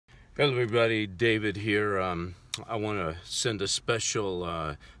Hello everybody, David here. I want to send a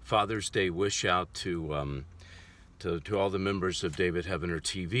special Father's Day wish out to all the members of David Heavener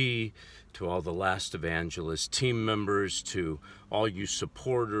TV, to all the Last Evangelist team members, to all you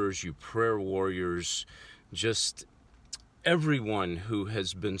supporters, you prayer warriors, just everyone who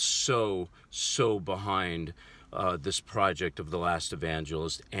has been so behind this project of the Last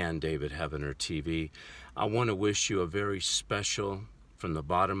Evangelist and David Heavener TV. I want to wish you a very special, from the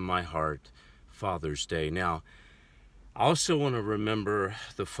bottom of my heart, Father's Day. Now, I also want to remember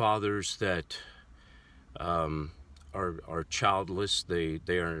the fathers that are childless.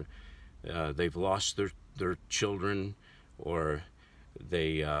 They've lost their children, or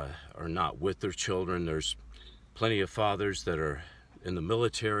they are not with their children. There's plenty of fathers that are in the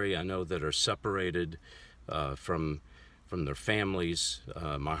military, I know, that are separated from their families.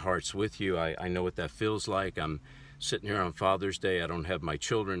 My heart's with you. I know what that feels like. I'm sitting here on Father's Day. I don't have my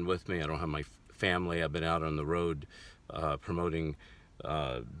children with me. I don't have my family. I've been out on the road promoting,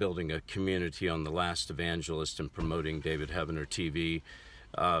 building a community on the Last Evangelist and promoting David Heavener TV.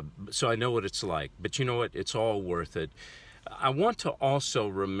 So I know what it's like. But you know what? It's all worth it. I want to also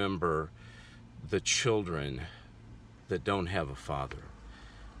remember the children that don't have a father,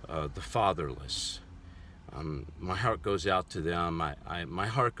 the fatherless. My heart goes out to them. My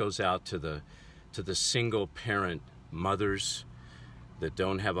heart goes out to the single parent mothers that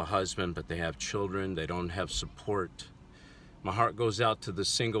don't have a husband, but they have children. They don't have support. My heart goes out to the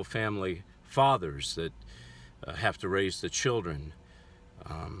single family fathers that have to raise the children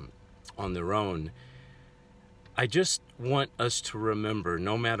on their own. I just want us to remember,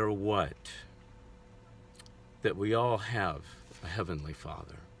 no matter what, that we all have a Heavenly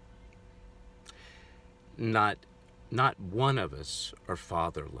Father. Not one of us are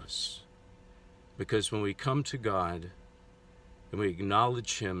fatherless. Because when we come to God and we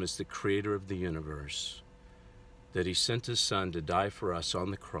acknowledge Him as the creator of the universe, that He sent His Son to die for us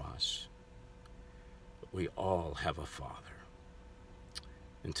on the cross, we all have a Father.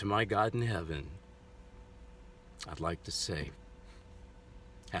 And to my God in heaven, I'd like to say,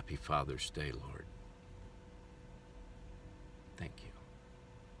 Happy Father's Day, Lord. Thank you.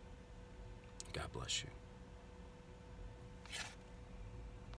 God bless you.